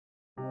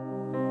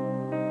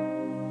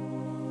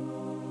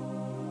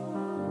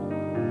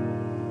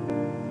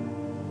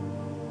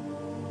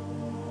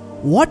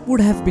What would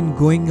have been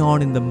going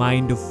on in the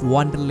mind of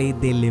Wanderlei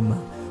Delima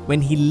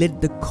when he lit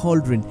the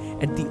cauldron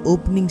at the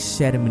opening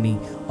ceremony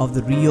of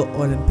the Rio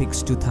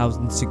Olympics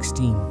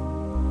 2016?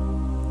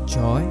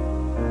 Joy?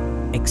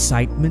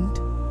 Excitement?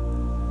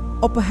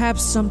 Or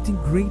perhaps something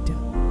greater?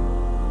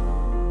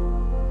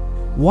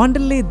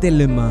 Wanderlei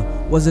Delima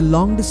was a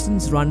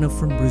long-distance runner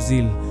from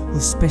Brazil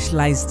who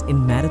specialized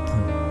in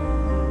marathon.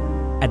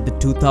 At the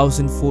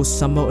 2004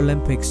 Summer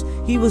Olympics,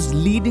 he was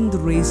leading the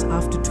race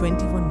after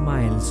 21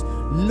 miles,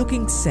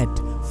 looking set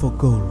for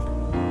gold.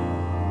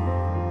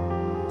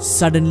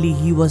 Suddenly,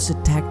 he was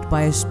attacked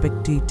by a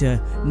spectator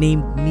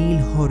named Neil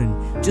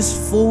Horan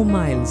just 4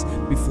 miles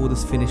before the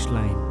finish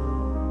line.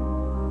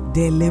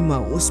 Delima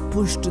was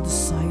pushed to the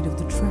side of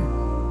the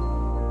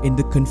track. In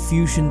the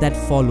confusion that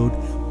followed,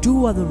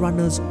 2 other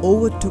runners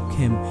overtook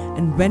him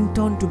and went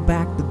on to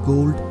bag the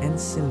gold and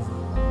silver.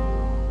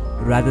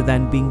 Rather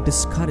than being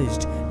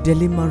discouraged,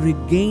 Delima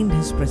regained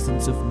his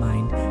presence of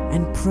mind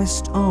and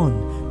pressed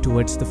on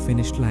towards the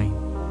finish line.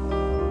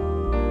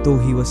 Though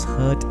he was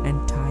hurt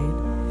and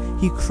tired,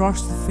 he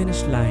crossed the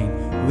finish line,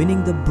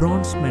 winning the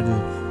bronze medal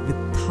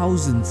with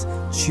thousands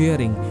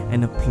cheering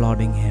and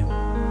applauding him.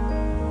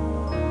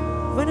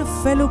 When a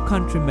fellow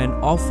countryman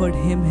offered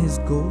him his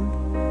gold,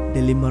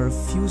 Delima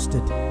refused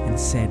it and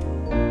said,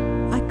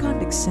 "I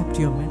can't accept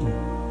your medal.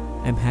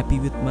 I'm happy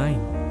with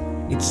mine.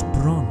 It's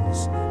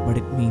bronze, but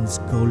it means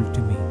gold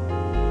to me."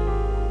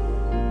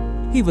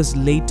 He was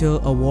later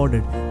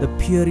awarded the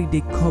Pierre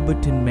de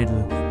Coubertin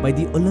Medal by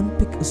the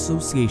Olympic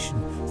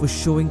Association for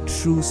showing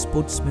true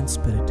sportsman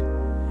spirit,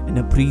 an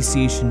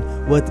appreciation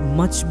worth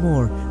much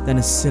more than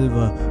a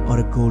silver or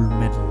a gold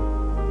medal.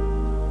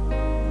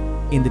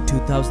 In the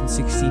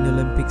 2016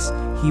 Olympics,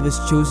 he was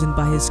chosen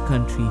by his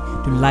country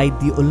to light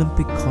the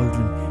Olympic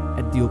cauldron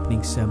at the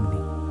opening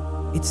ceremony.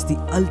 It's the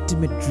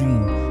ultimate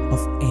dream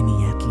of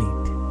any athlete.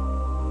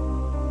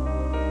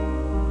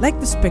 Like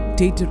the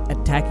spectator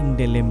attacking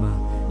Delima,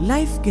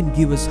 life can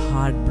give us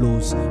hard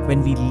blows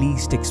when we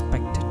least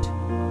expect it.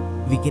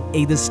 We can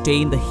either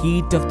stay in the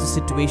heat of the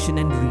situation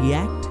and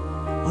react,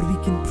 or we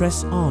can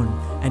press on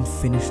and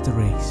finish the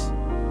race.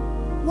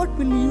 What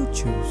will you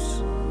choose?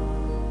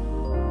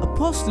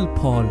 Apostle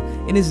Paul,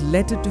 in his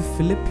letter to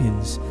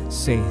Philippians,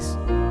 says,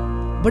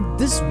 "But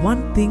this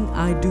one thing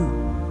I do,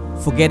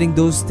 forgetting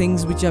those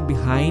things which are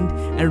behind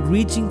and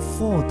reaching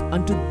forth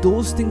unto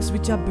those things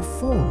which are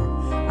before,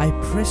 I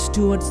press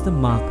towards the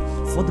mark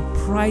for the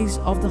prize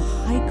of the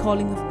high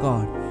calling of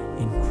God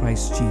in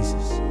Christ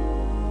Jesus."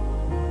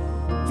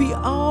 We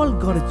all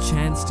got a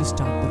chance to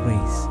start the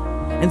race,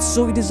 and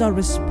so it is our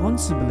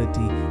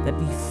responsibility that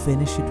we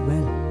finish it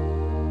well.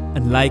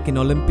 Unlike an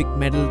Olympic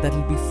medal that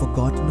will be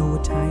forgotten over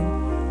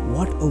time,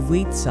 what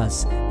awaits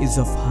us is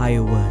of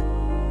higher worth.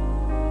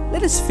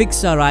 Let us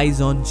fix our eyes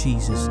on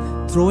Jesus,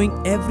 throwing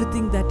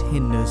everything that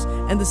hinders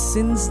and the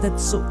sins that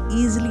so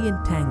easily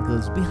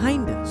entangles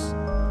behind us,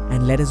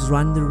 and let us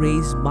run the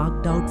race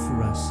marked out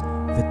for us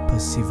with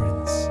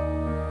perseverance.